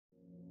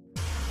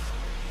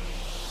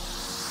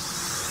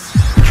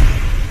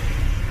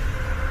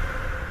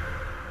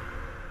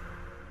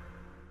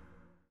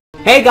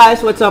Hey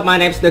guys, what's up? My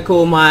name's the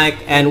Cool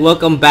Mike, and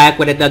welcome back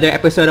with another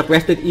episode of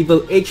Resident Evil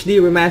HD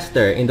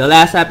Remaster. In the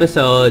last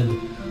episode,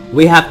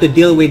 we have to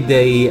deal with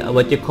the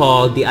what you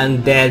call the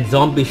undead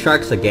zombie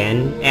sharks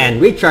again,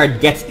 and Richard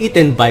gets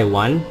eaten by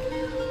one.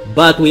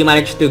 But we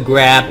managed to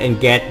grab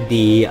and get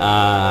the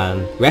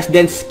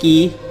residence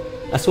key,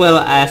 as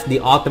well as the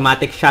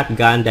automatic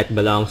shotgun that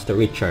belongs to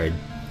Richard.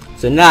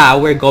 So now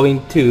we're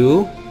going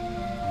to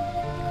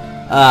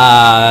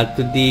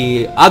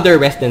the other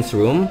residence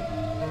room.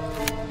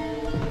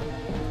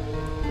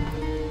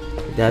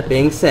 That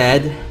being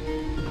said,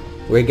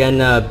 we're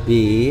gonna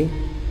be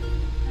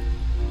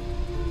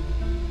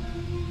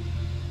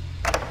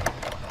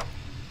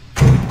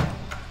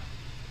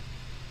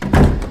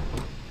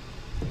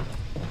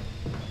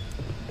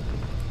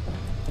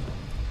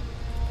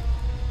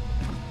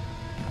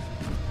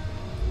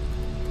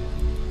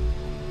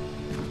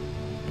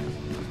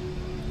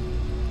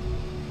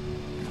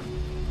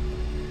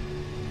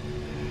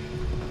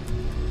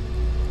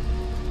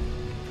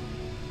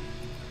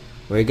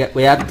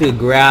we have to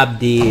grab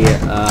the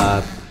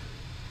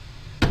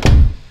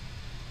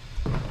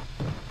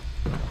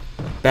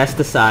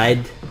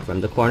pesticide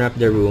from the corner of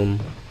the room.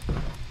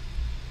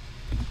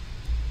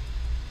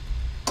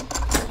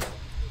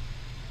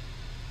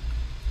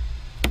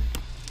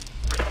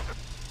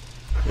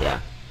 Yeah.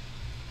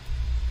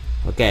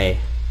 Okay.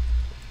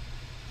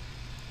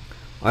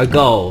 Our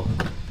goal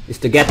is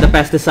to get the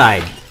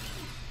pesticide.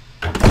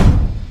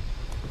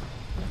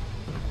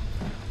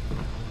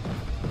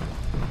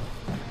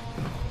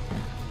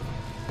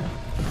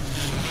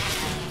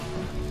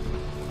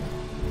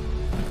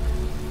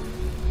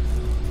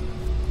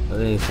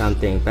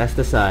 Something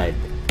pesticide.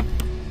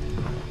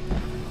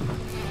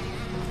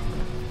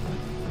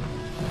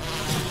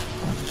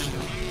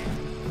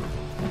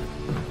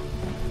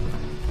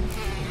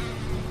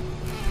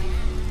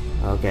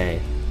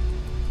 Okay.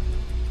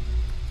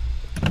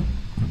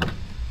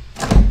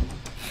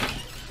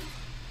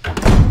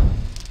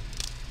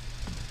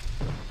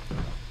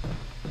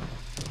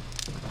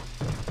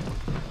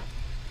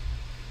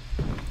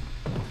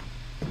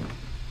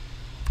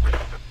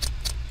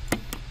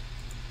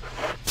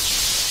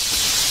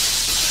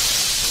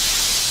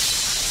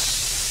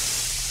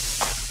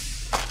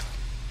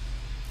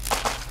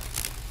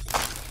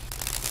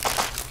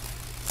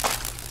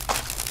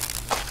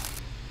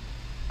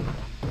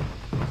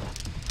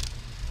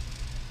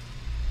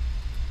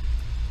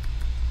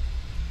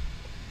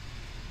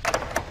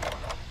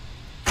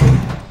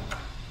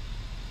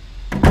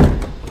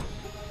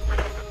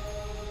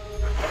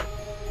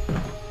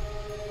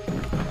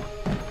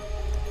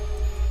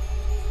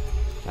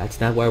 That's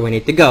not where we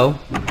need to go.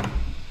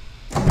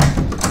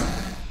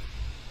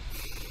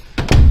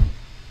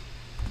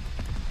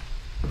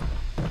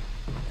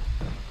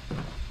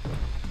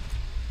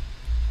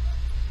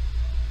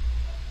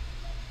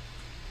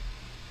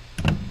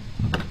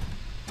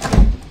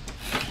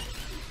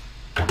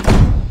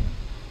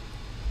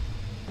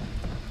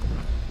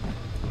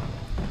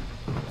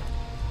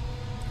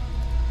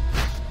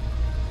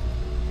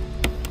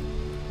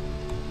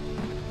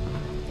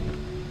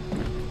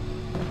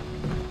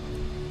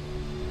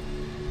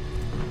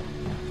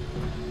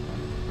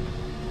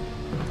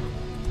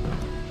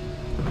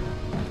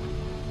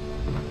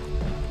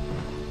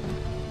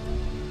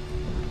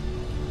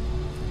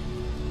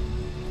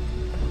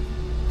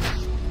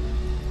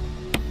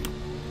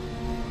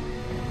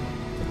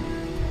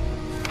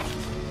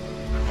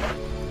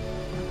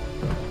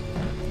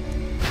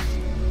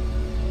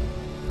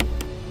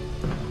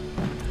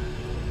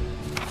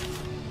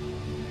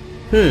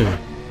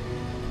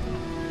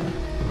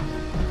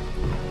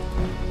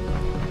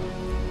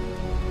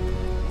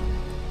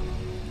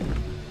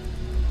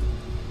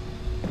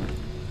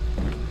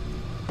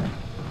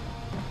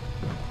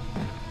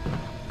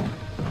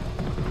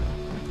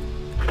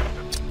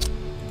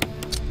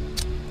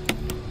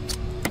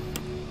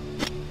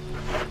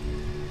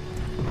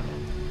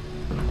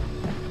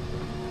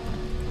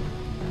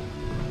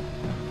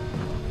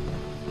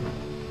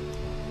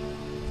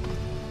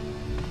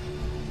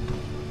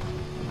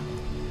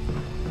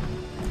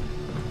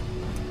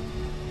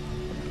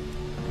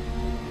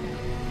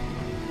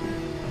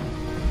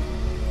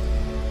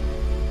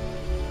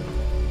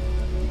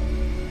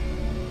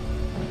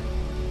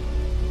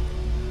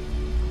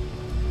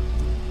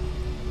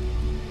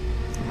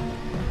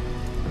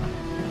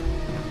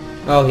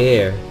 Oh,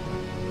 here.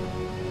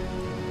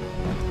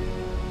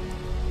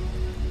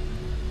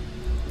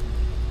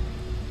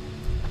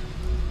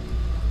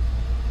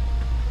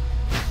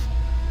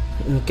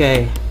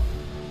 Okay.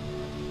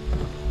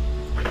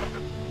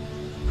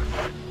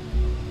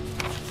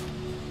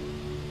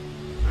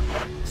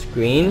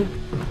 Screen.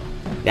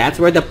 That's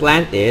where the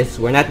plant is.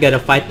 We're not gonna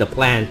fight the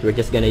plant. We're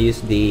just gonna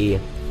use the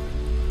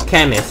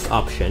chemist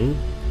option,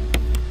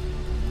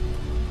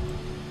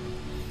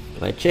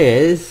 which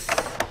is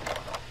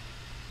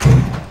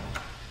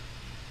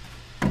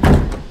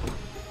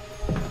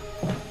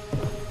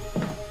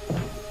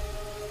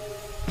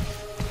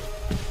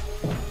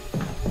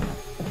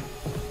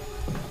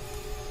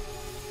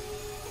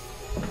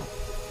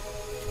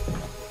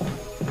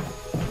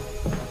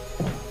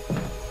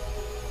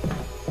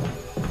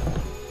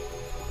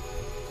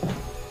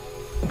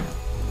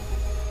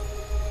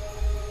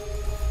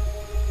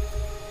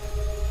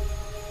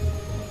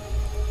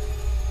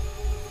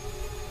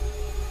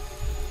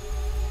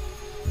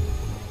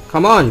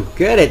Come on,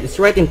 get it! It's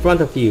right in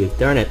front of you.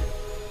 Darn it.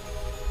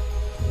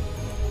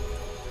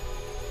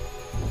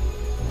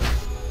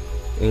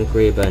 Ink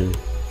ribbon.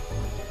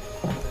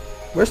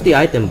 Where's the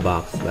item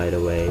box, by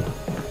the way?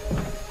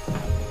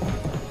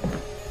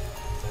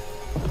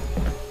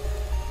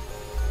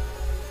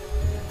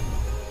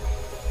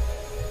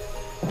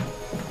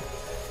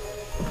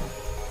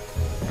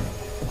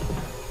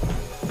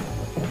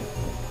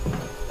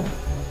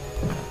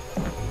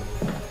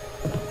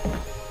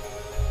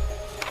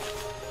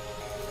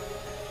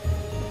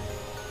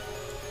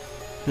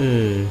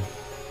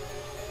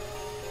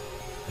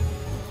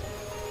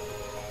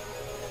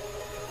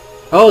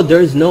 Oh,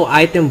 there's no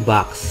item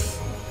box.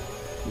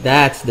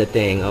 That's the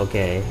thing,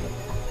 okay.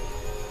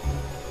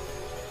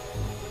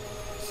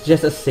 It's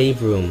just a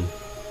save room.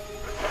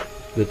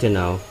 Good to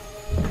know.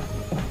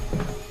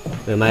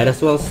 We might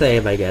as well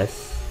save, I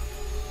guess.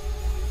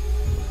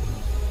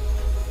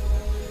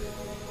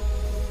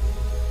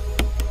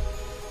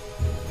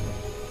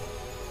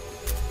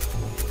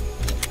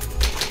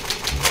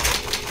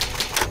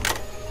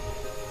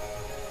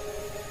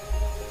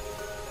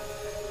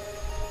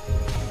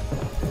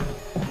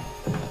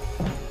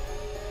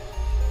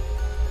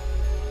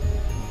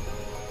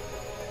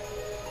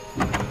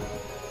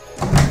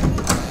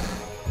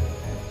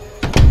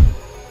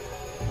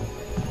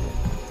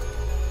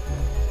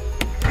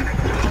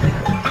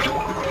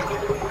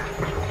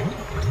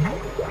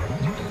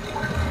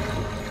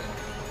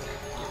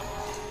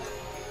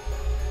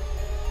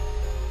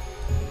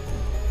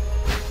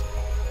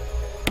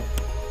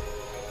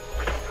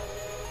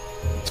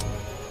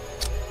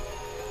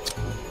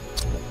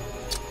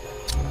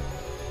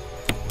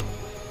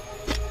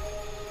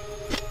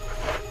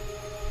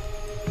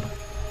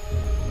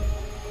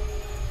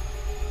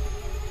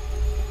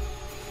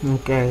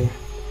 Okay.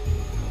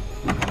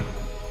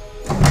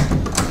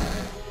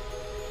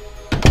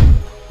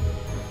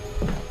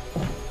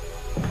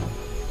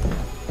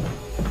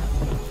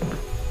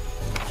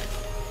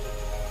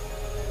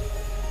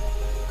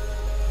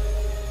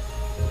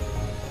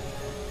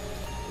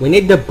 We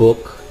need the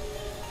book.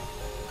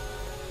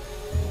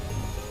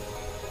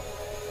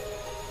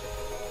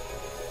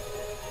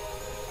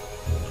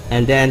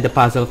 And then the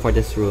puzzle for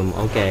this room.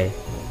 Okay.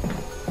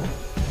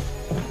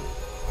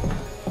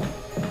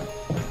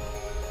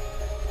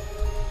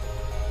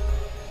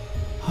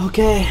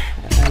 Okay,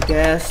 I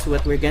guess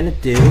what we're gonna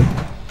do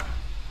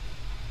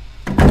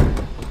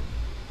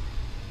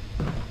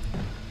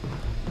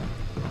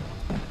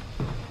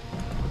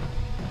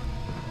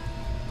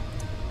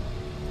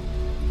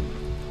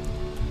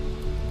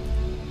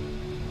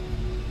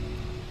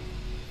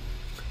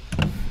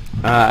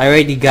I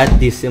already got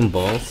these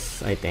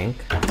symbols, I think.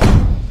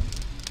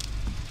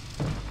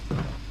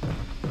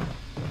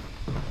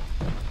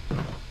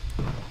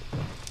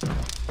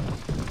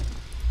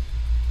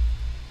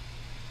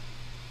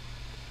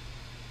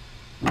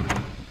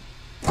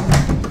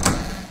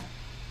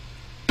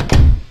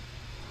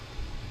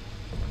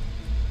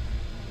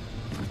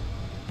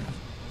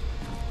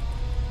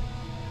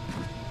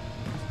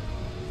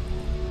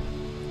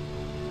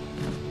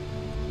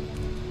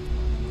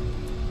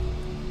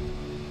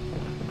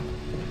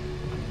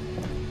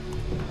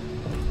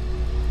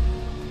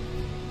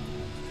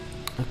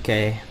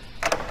 Okay.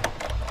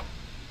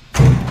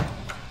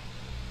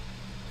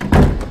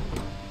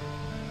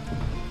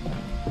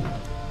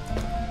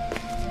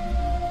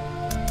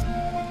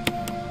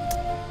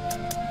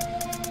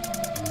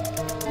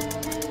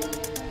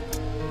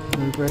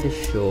 I'm pretty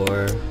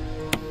sure.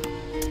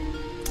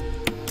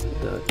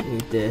 Don't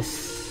need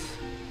this.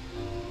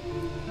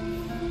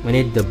 We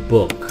need the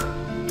book.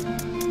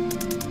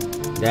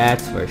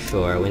 That's for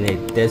sure. We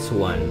need this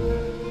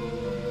one.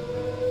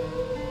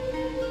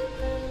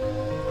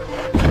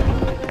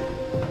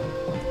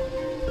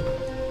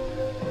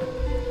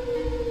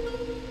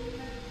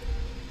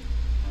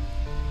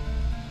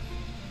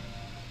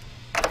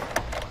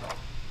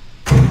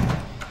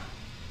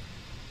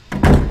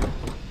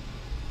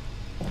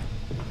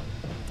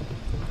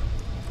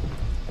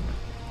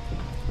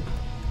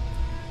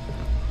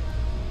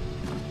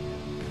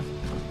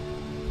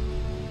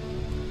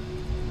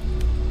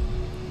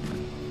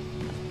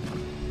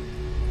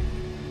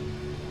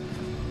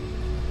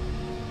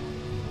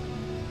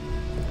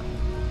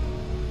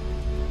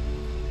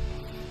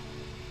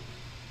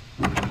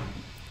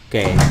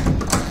 Okay.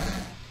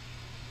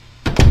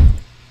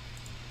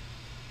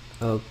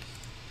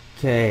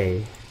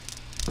 Okay.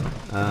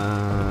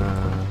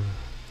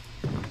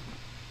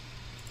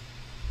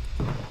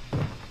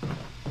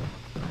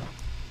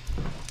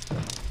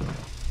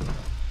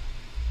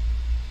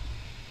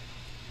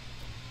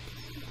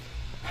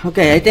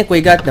 Okay, I think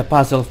we got the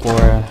puzzle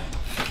for...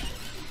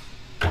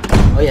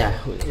 Oh yeah,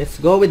 let's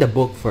go with the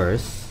book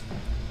first.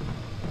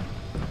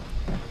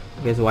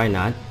 Because why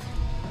not?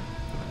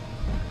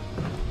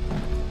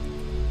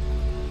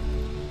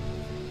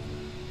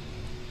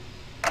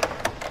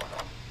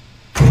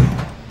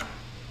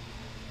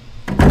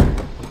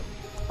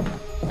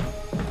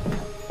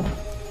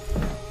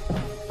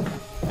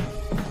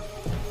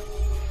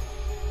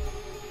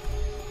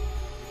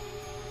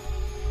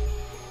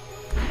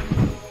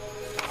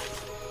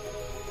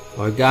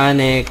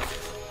 Organic.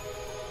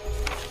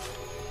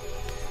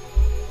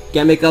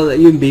 Chemical,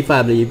 UMB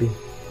family.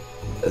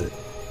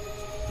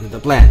 The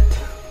plant.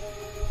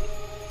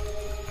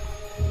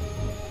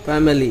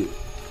 Family.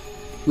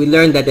 We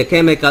learned that the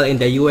chemical in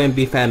the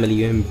UMB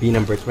family, UMB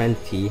number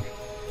 20.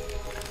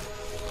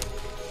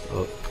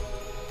 Oh.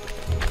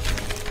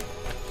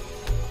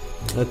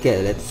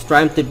 Okay, let's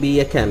try to be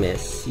a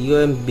chemist.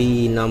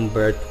 UMB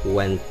number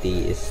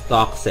 20 is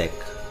toxic.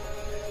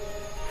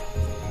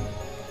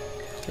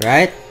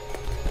 Right?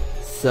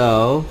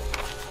 So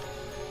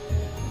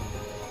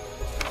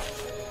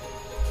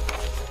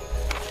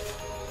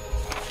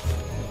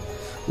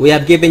we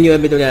have given you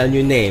a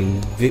new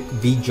name,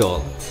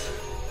 V-Jolt.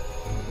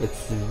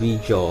 It's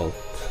V-Jolt.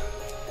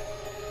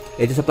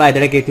 It is applied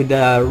directly to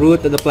the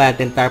root of the plant.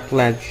 The entire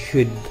plant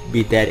should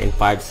be dead in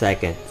 5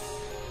 seconds.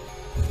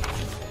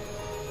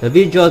 The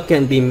V-Jolt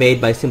can be made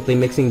by simply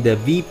mixing the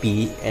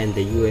VP and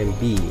the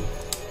UMB.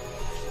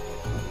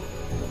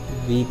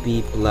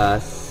 VP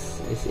plus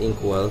is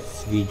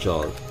equals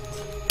V-Jolt.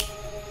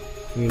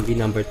 UMB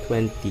number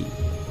 20.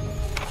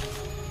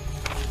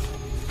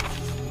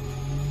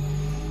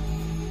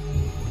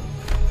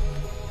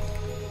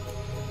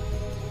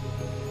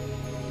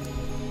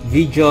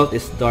 V-Jolt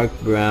is dark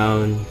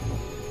brown.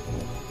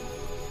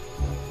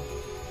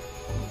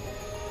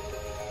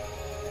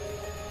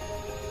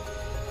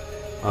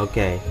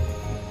 Okay.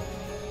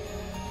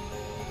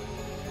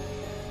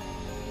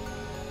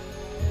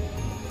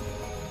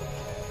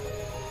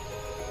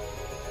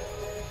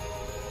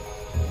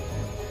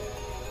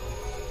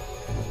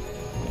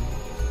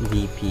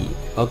 VP.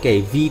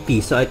 Okay,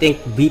 VP. So I think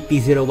VP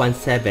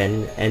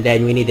 017 and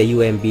then we need the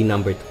UMB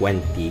number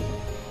 20.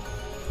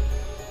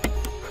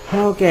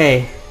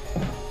 Okay.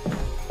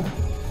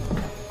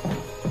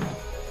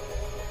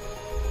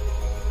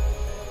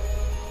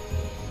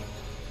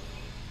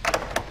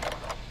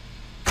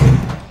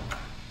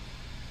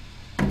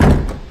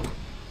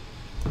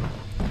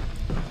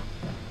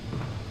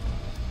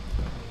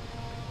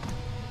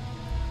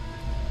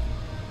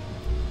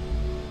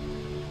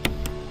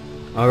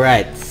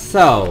 Alright,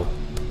 so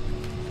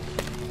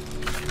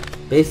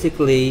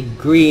basically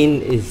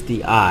green is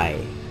the eye.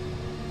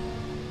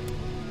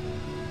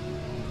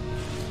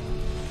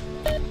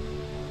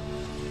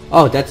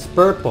 Oh, that's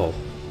purple.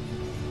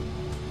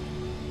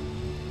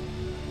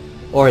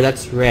 Or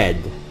that's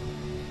red.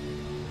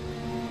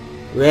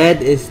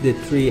 Red is the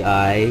tree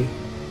eye.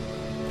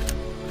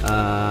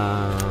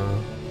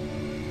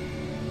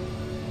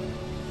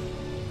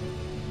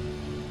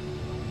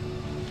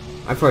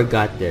 I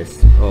forgot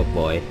this. Oh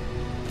boy.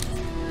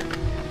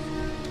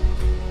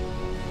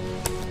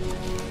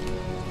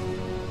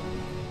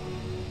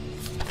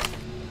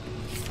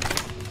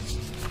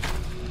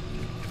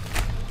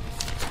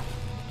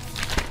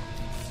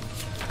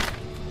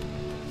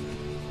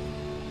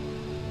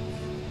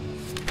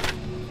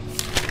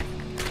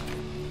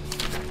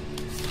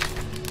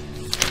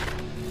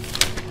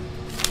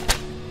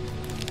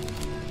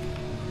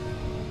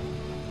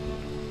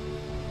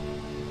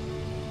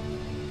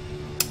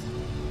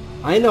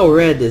 I know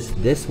red is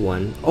this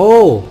one.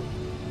 Oh!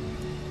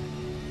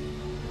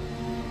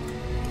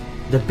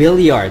 The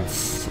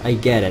billiards. I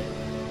get it.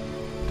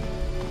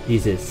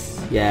 Jesus.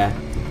 Yeah.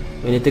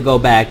 We need to go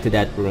back to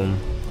that room.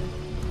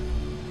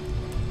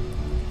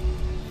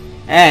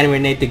 And we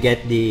need to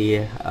get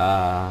the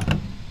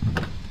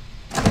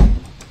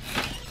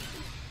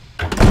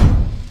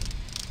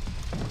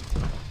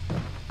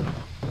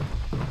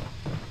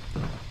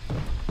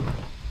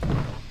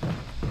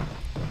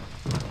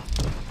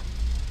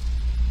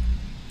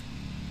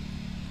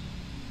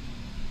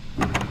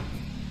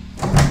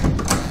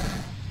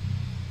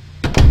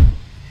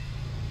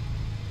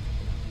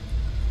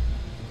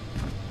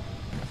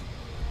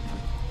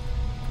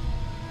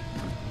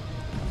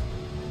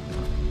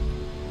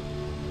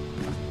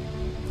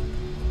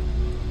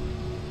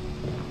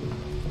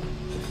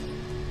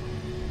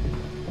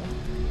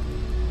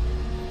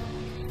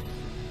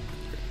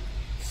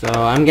So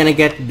I'm gonna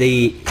get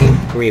the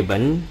ink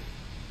ribbon.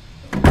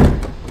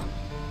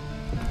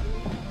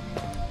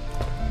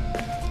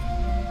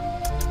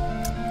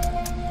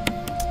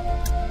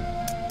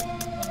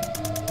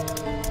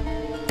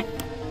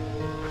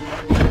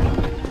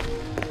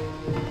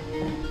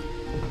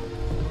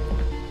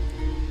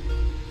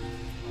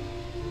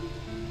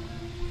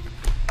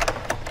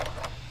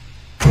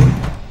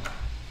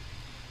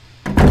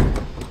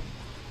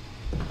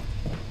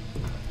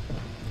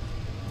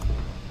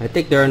 I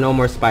think there are no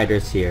more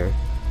spiders here.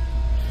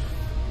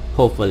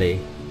 Hopefully.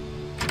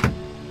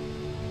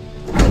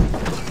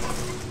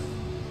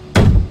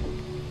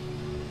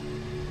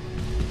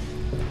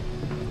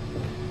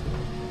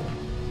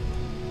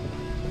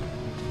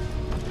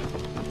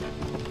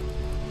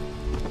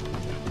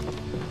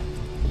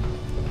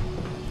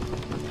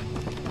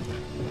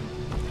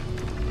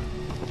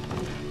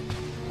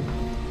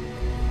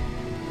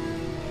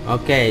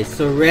 Okay,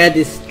 so red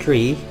is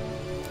 3.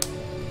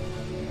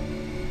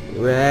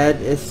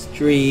 Red is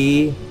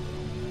 3.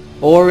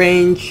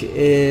 Orange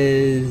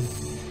is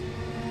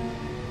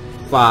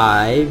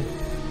 5.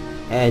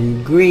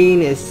 And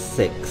green is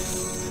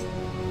 6.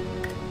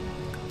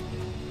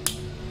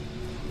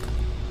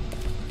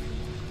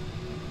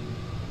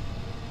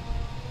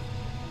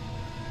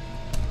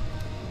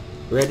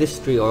 Red is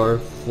 3 or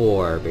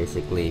 4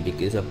 basically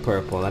because of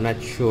purple. I'm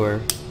not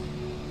sure.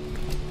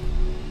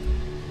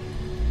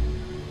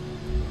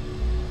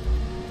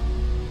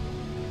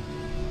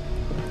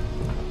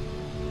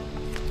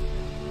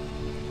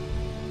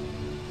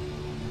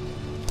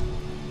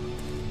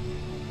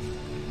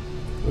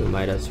 We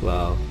might as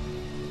well.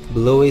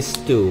 Blue is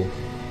 2.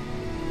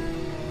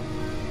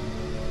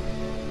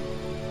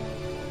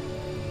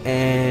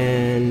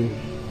 And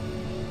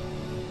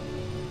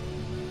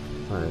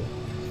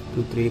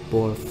 2, 3,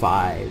 4,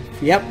 5.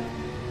 Yep.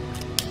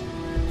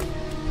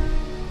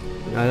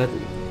 So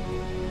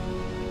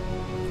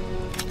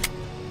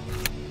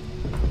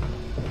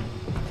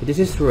this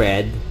is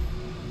red.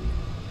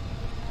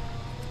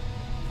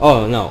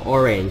 Oh no,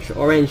 orange.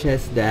 Orange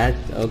has that.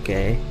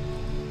 Okay.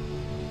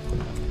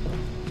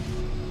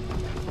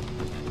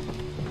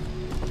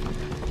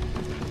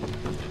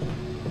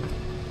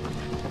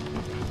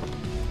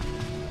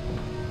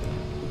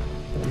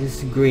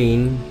 This is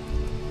green.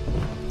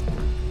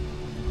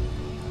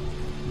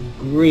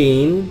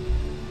 Green.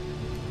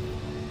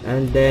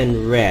 And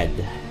then red.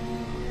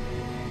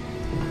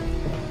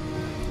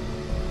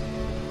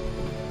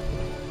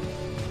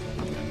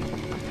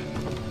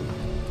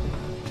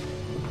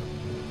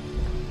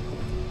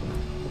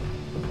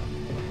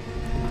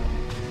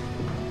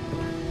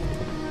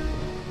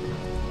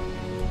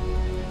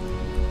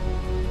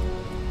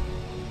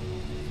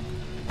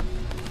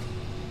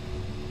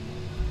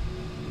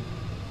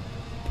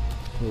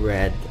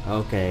 Red,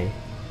 okay.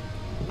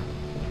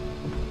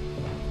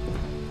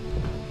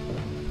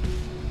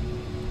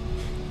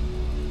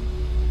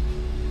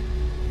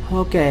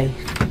 Okay.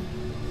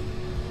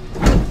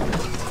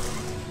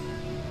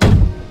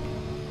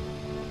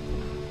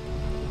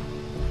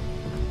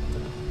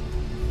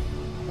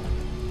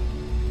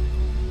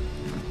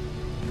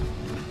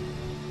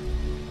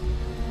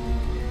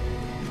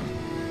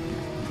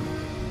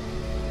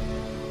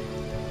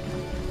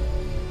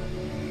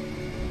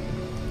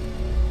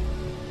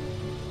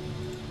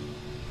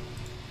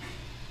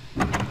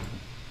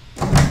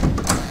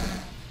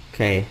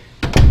 Okay.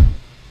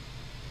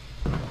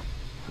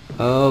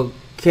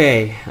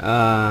 Okay.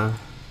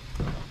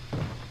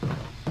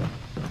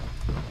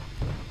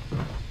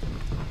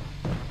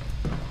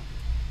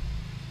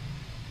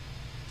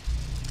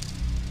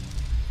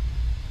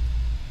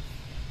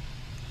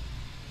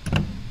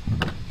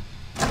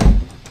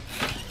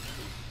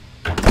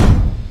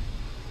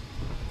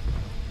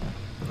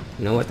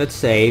 You know what? Let's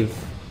save.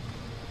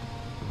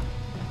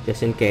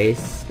 Just in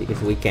case,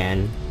 because we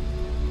can.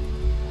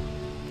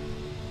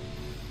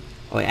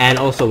 Oh, and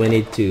also we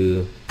need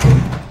to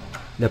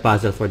the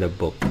puzzle for the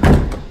book.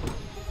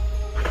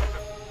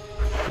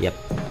 Yep.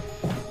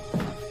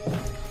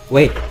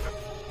 Wait,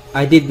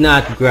 I did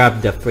not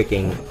grab the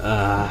freaking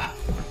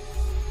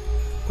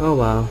oh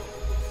well.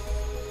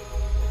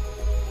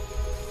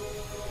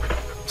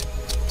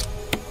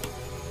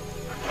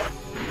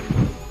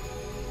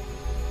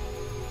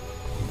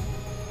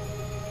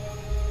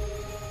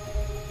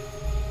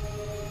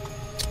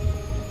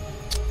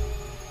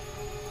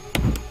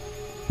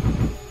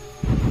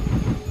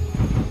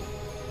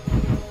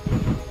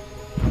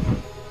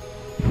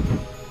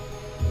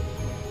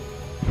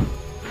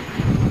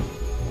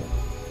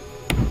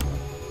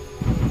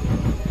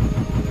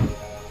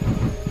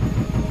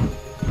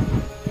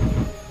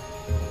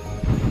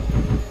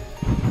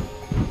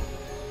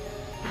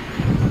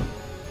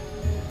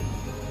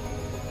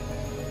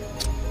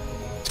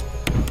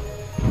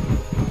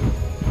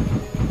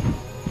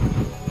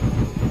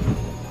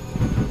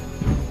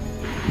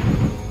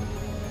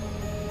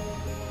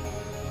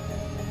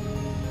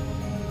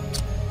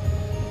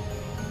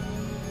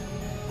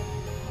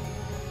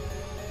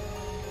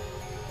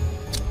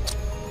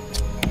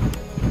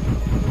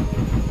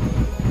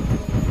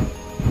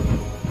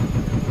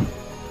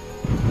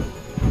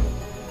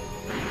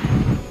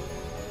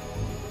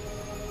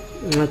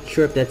 I'm not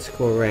sure if that's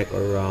correct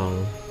or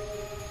wrong.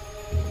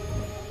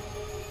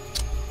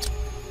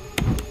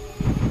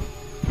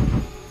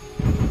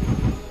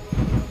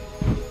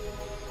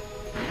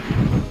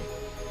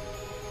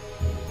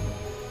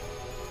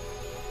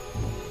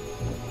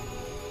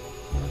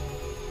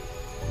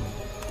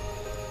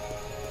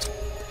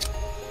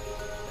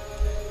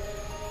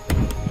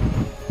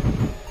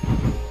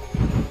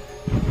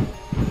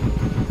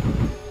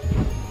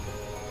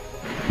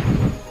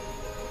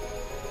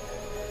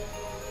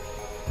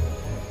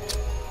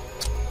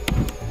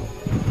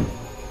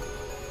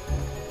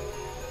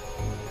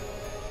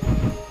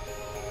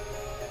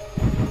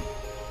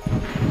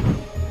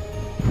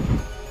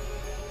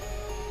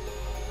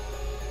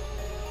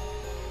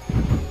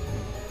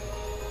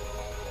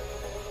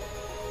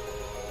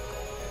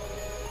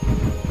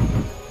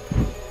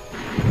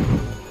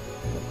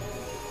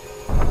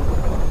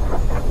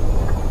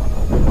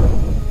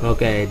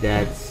 Okay,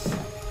 that's...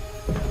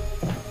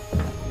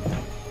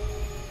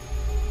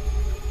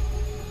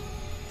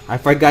 I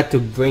forgot to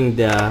bring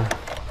the...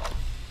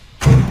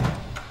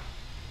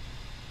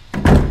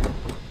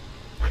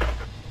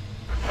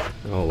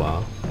 Oh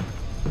wow.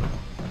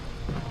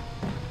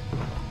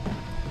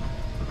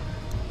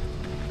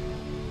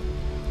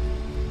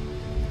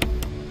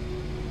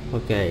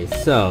 Okay,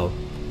 so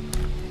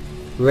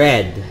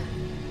red,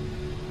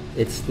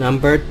 it's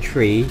number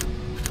 3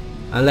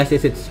 unless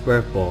it's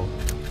purple.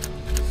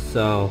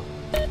 So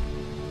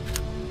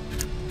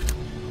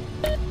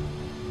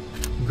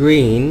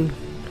green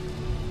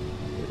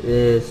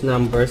is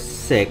number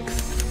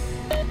 6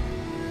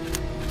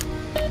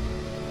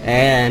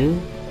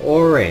 and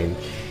orange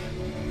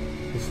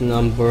is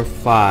number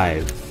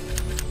 5.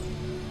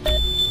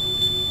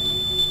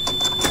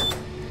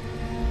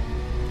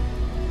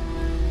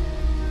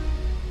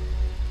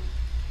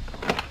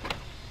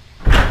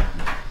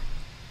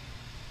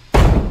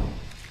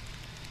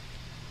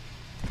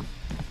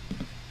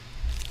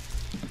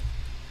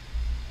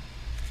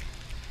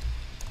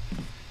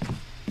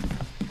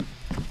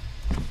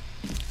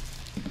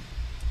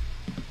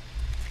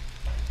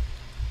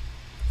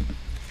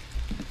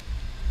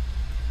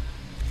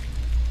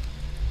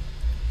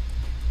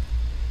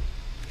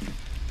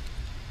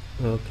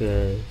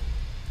 Okay.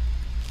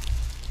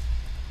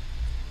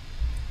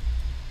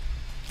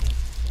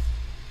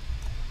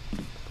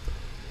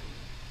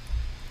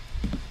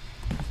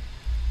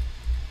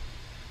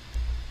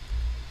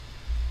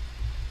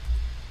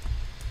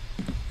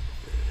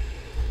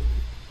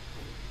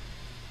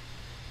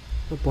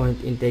 No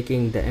point in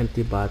taking the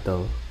empty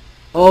bottle.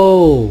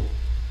 Oh!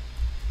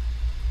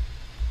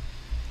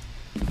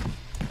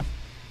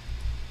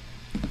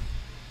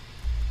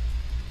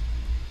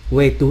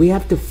 Wait, do we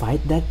have to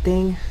fight that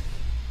thing?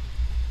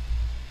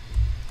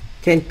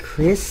 Can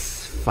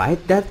Chris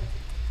fight that?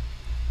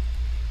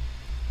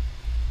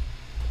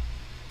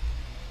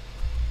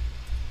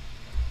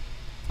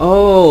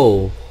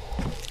 Oh!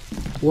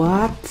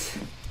 What?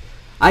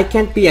 I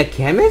can't be a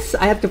chemist?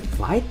 I have to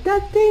fight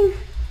that thing?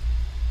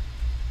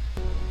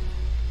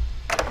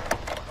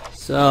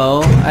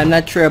 So, I'm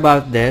not sure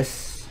about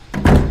this,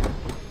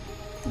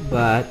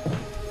 but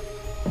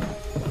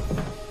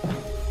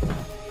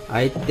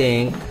I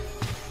think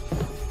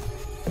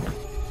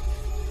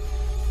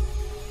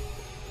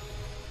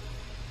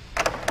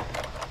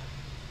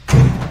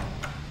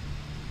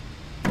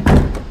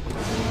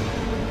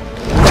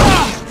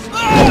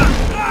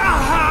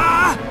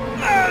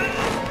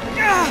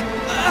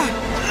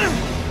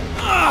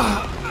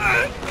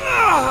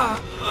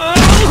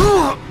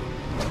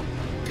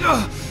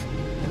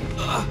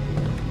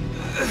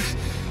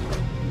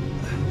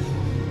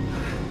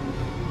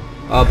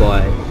oh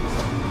boy.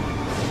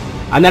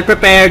 I'm not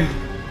prepared.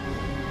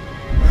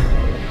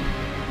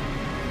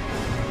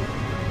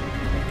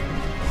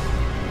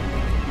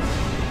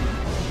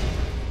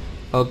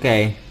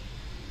 Okay.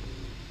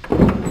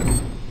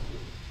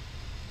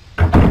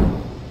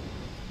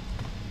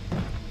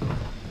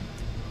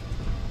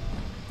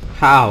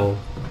 How?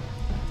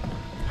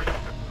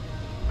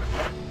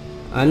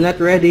 I'm not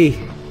ready.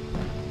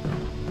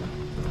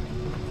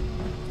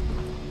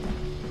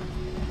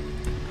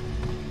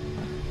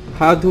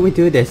 How do we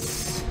do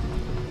this?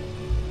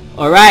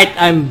 Alright,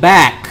 I'm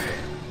back.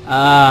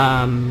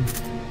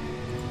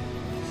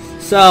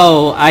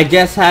 So I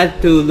just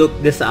had to look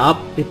this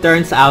up. It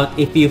turns out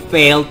if you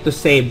fail to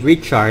save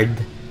Richard,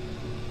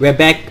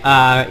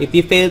 if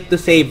you fail to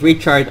save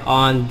Richard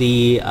on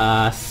the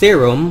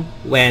serum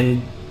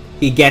when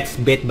he gets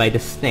bit by the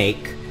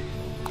snake,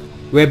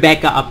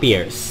 Rebecca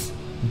appears.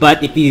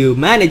 But if you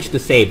manage to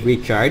save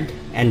Richard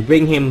and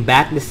bring him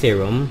back the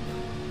serum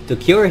to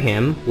cure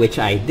him, which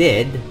I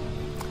did,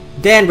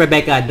 then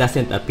Rebecca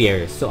doesn't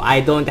appear. So I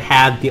don't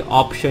have the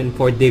option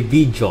for the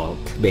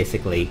V-Jolt,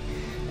 basically.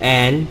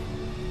 And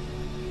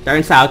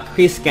turns out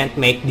Chris can't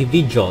make the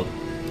V-Jolt.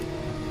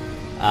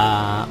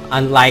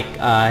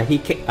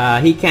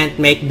 He can't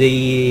make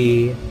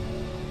the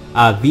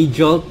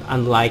V-Jolt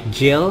unlike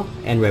Jill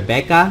and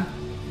Rebecca.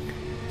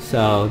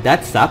 So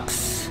that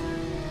sucks.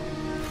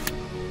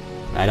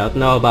 I don't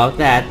know about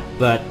that,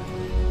 but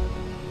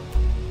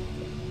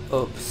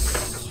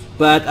oops.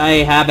 But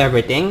I have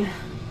everything,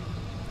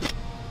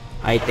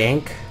 I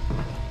think.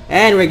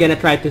 And we're gonna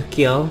try to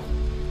kill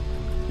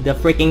the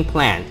freaking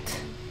plant.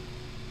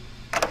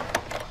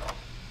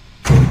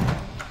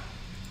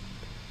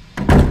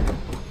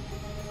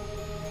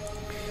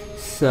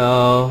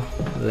 So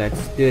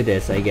let's do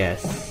this, I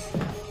guess.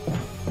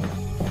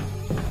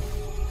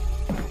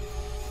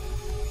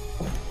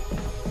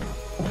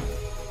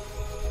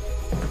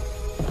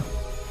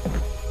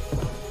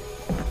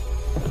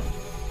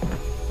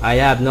 I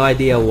have no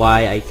idea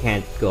why I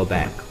can't go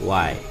back.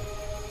 Why?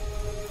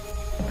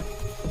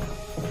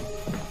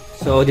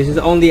 So this is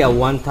only a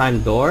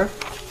one-time door?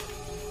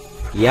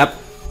 Yep.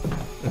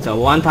 It's a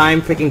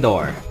one-time freaking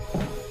door.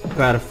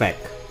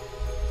 Perfect.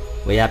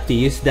 We have to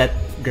use that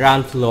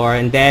ground floor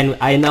and then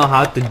I know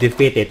how to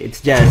defeat it.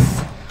 It's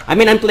just... I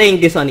mean, I'm playing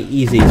this on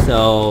easy,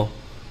 so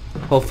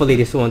hopefully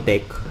this won't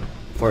take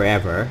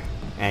forever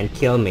and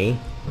kill me.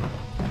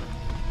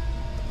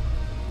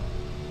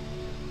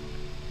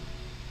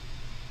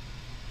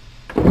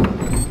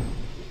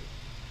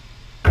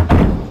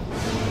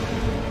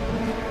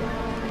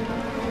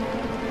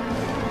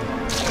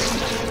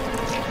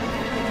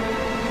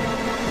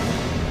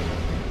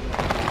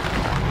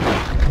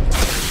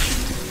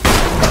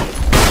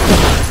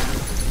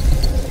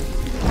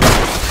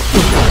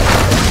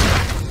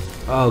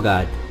 Oh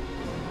god.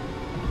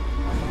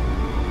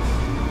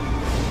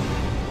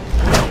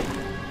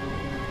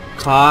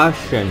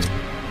 Caution.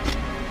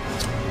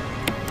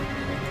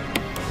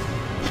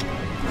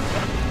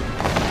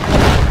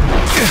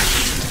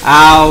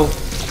 Ow.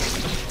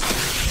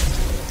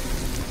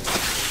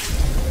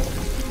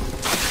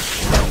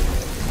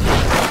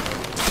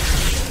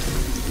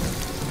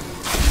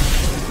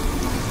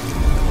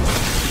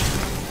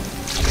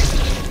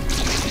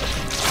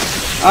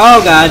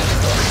 Oh god.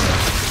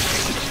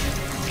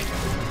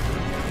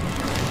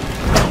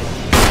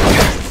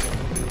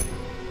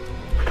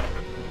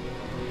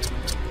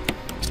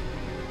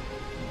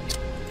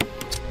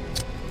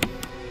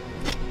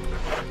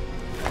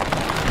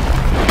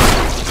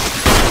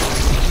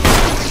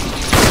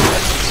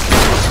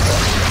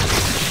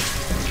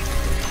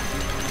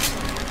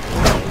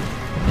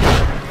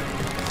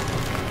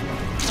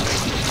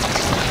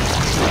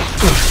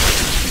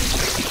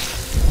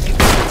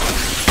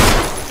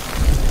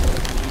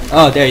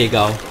 Oh, there you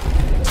go.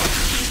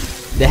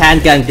 The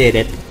handgun did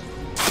it.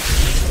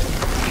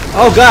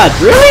 Oh god,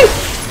 really?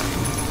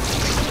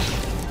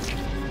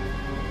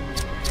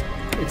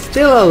 It's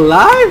still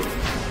alive?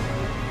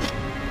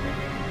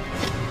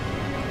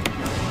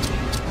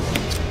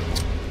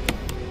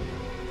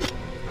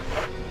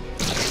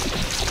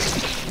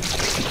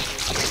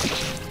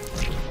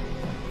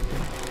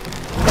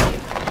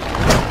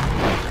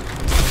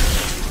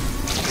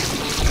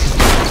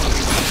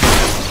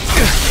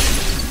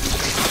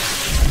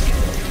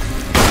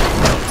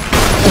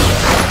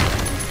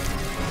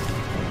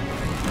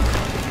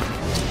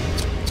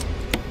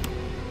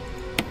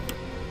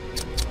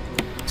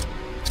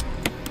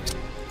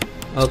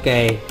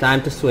 Okay,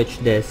 time to switch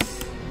this.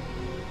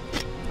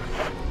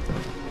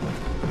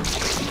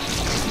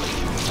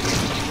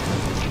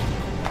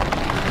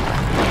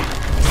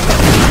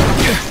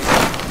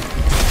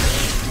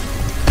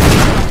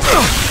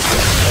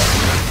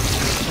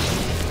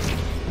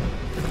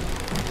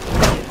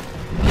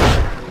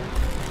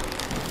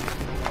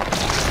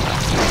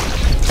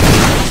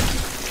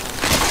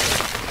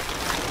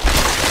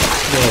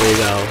 There we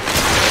go.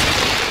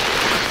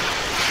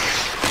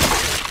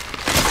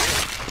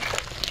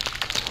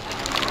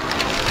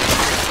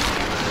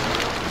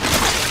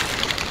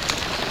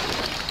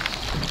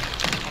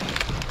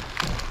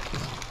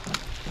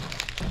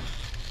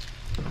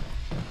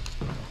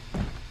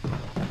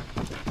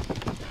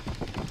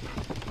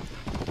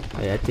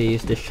 I had to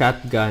use the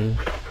shotgun.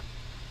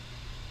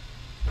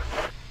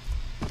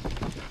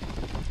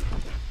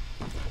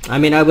 I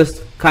mean, I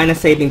was kind of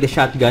saving the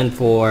shotgun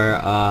for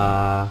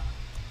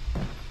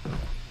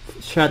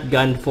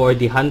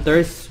the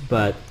hunters,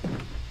 but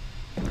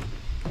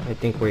I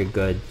think we're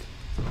good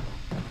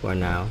for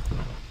now.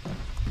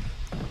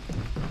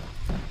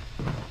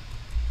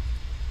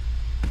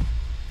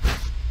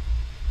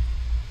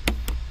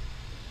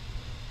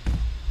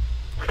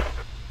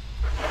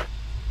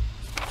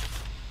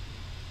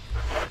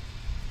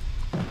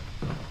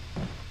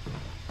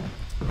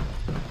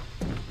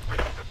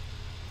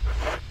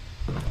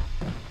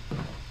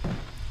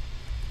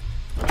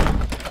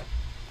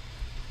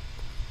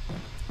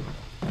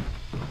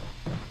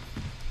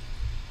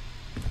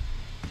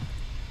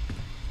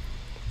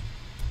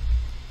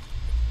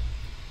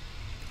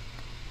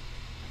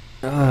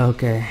 Oh,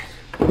 okay.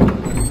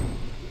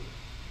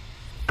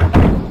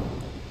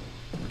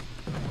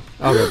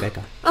 Oh,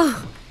 Rebecca.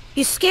 Oh,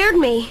 you scared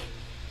me.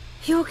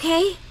 You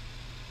okay?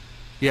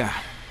 Yeah,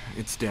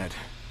 it's dead.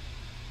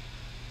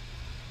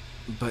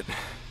 But...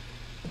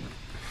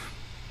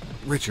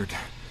 Richard...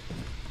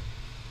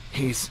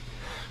 he's...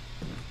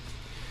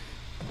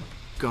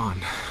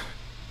 gone.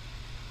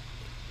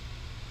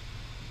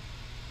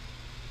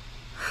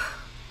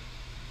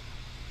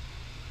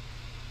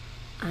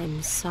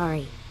 I'm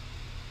sorry.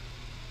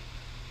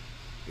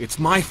 It's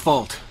my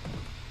fault.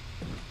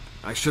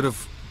 I should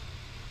have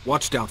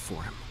watched out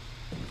for him.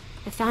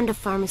 I found a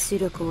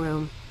pharmaceutical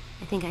room.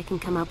 I think I can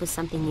come up with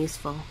something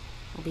useful.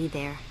 I'll be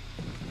there.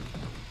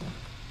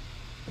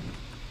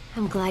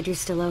 I'm glad you're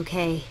still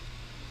okay.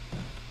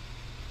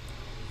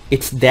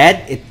 It's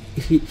dead?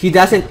 He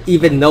doesn't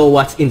even know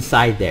what's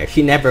inside there.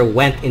 She never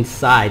went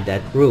inside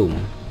that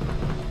room.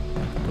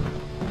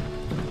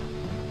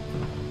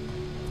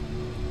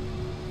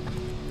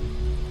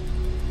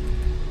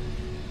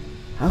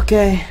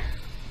 Okay,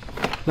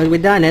 but we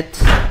done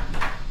it.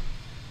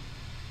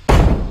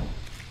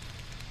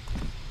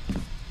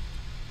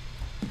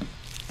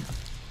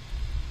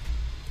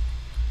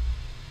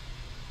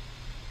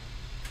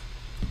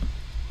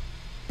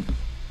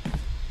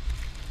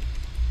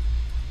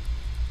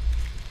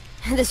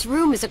 This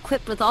room is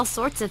equipped with all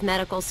sorts of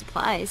medical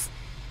supplies.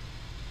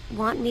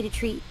 Want me to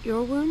treat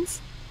your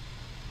wounds?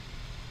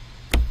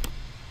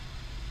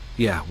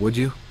 Yeah, would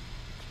you?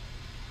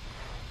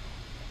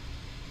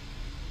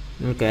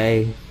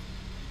 Okay.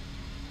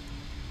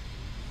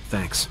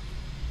 Thanks.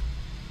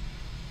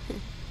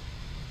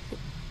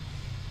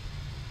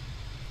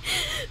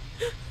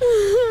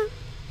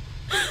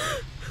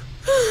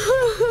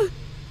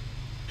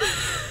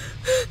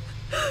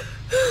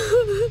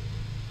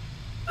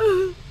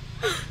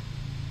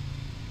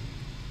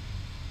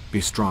 Be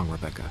strong,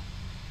 Rebecca.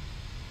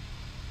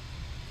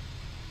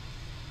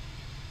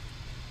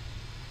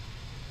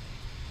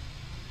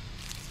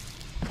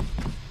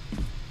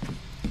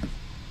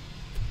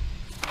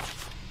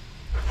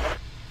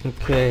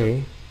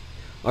 Okay.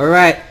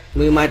 Alright,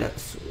 we might...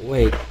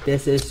 Wait,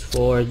 this is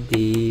for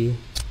the...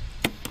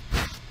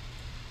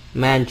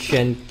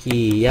 mansion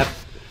key. Yep.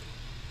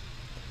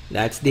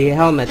 That's the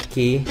helmet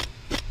key.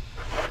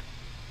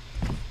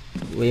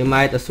 We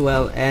might as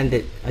well end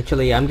it.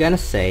 Actually, I'm gonna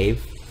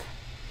save.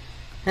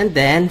 And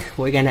then,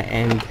 we're gonna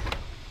end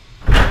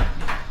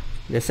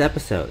this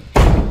episode.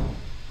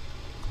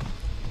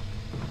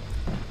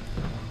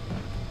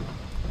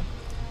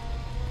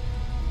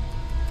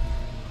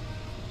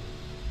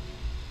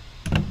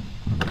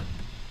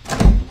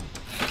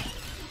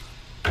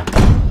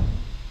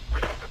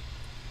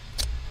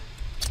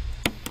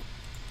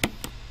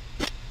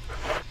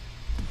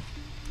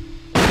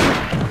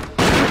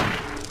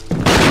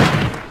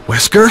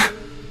 Wesker?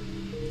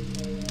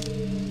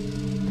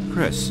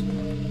 Chris,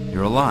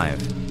 you're alive.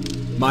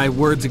 My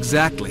words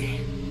exactly.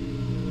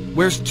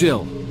 Where's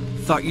Jill?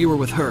 Thought you were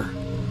with her.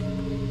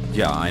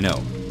 Yeah, I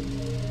know.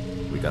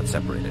 We got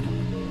separated.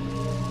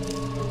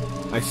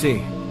 I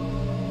see.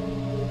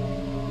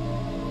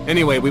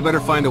 Anyway, we better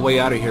find a way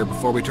out of here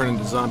before we turn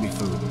into zombie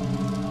food.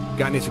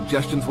 Got any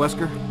suggestions,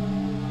 Wesker?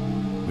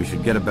 We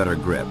should get a better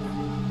grip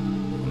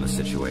on the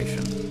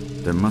situation.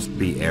 There must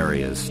be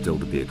areas still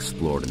to be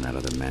explored in that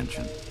other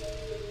mansion.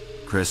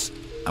 Chris,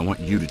 I want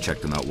you to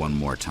check them out one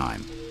more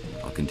time.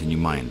 I'll continue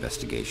my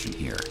investigation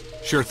here.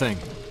 Sure thing.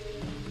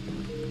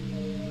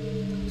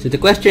 So the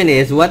question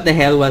is, what the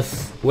hell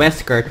was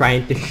Wesker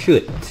trying to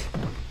shoot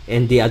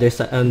in the other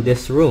side in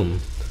this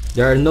room?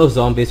 There are no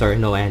zombies or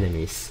no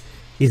enemies.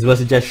 He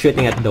was just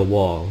shooting at the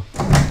wall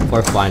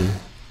for fun.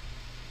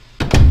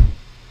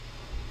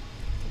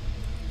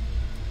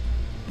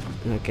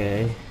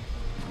 Okay.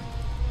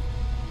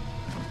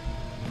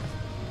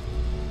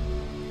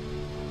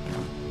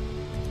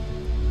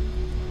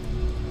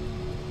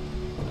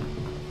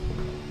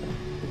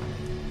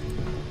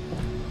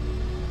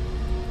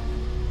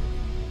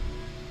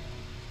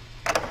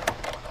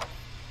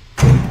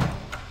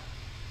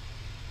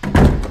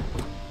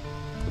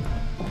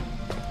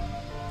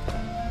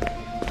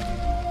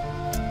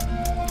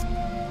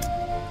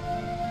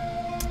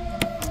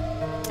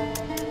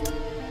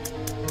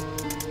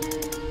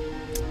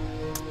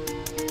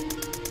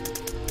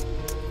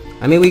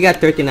 I mean, we got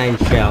 39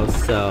 shells,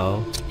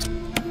 so...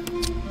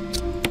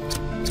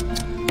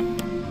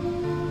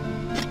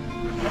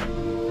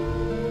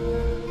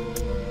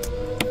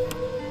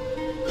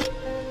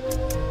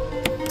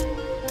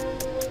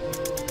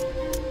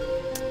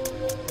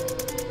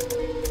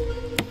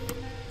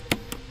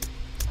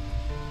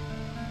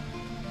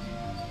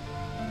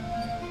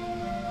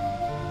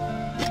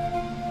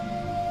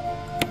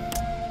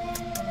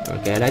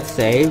 Okay, let's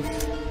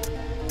save.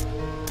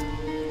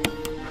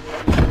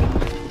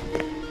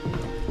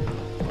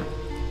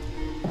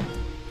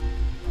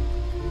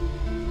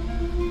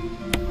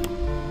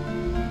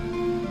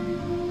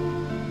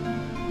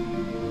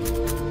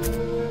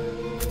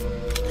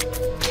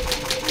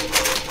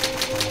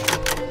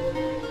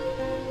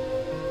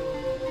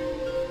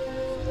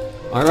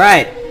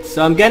 Alright,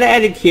 so I'm gonna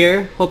end it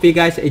here. Hope you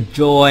guys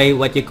enjoy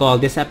what you call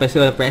this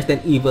episode of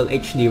Resident Evil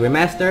HD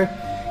Remaster.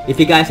 If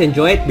you guys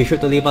enjoy it, be sure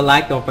to leave a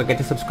like. Don't forget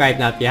to subscribe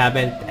now if you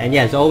haven't. And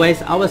yeah, as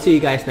always, I will see you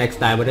guys next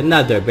time with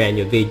another brand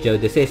new video.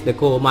 This is the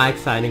Cool Mike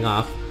signing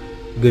off.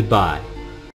 Goodbye.